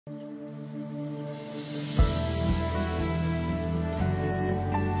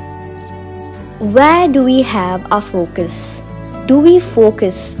Where do we have our focus? Do we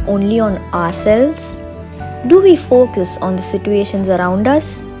focus only on ourselves? Do we focus on the situations around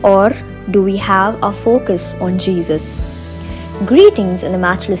us? Or do we have our focus on Jesus? Greetings in the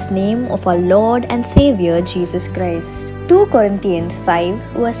matchless name of our Lord and Savior Jesus Christ. 2 Corinthians 5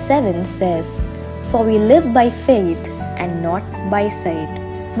 verse 7 says, "For we live by faith and not by sight."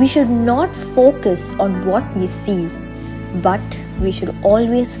 We should not focus on what we see, but we should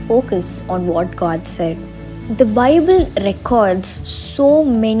always focus on what God said. The Bible records so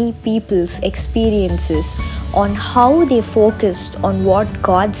many people's experiences on how they focused on what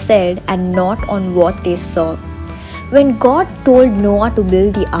God said and not on what they saw. When God told Noah to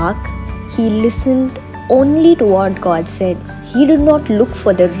build the ark, he listened only to what God said. He did not look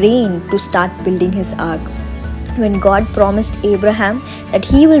for the rain to start building his ark. When God promised Abraham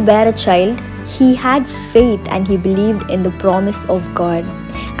that he will bear a child, he had faith and he believed in the promise of God,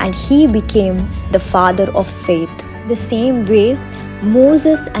 and he became the father of faith. The same way,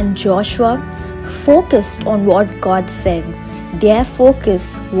 Moses and Joshua focused on what God said. Their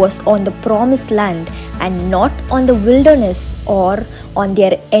focus was on the promised land and not on the wilderness or on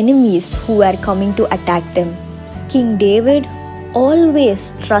their enemies who were coming to attack them. King David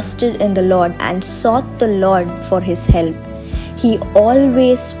always trusted in the Lord and sought the Lord for his help. He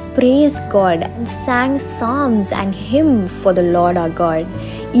always praised God and sang psalms and hymns for the Lord our God.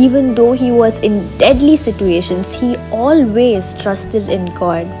 Even though he was in deadly situations, he always trusted in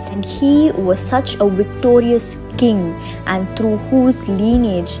God. And he was such a victorious king, and through whose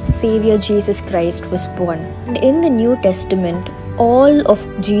lineage Savior Jesus Christ was born. And in the New Testament, all of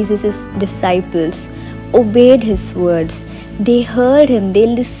Jesus' disciples obeyed his words. They heard him, they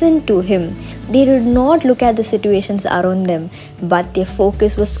listened to him. They did not look at the situations around them, but their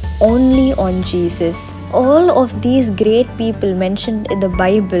focus was only on Jesus. All of these great people mentioned in the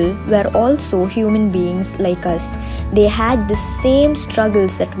Bible were also human beings like us. They had the same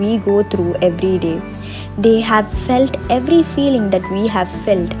struggles that we go through every day. They have felt every feeling that we have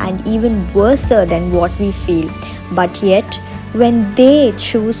felt, and even worse than what we feel. But yet, when they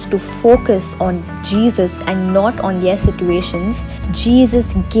choose to focus on Jesus and not on their situations,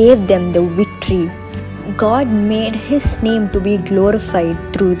 Jesus gave them the victory. God made his name to be glorified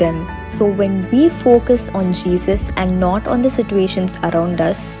through them. So when we focus on Jesus and not on the situations around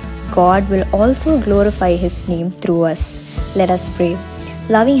us, God will also glorify his name through us. Let us pray.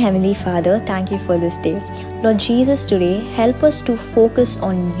 Loving Heavenly Father, thank you for this day. Lord Jesus, today help us to focus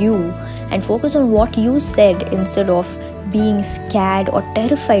on you and focus on what you said instead of being scared or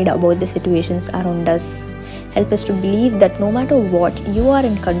terrified about the situations around us. Help us to believe that no matter what, you are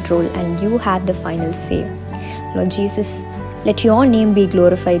in control and you have the final say. Lord Jesus, let your name be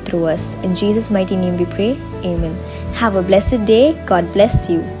glorified through us. In Jesus' mighty name we pray. Amen. Have a blessed day. God bless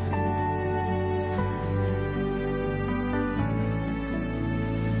you.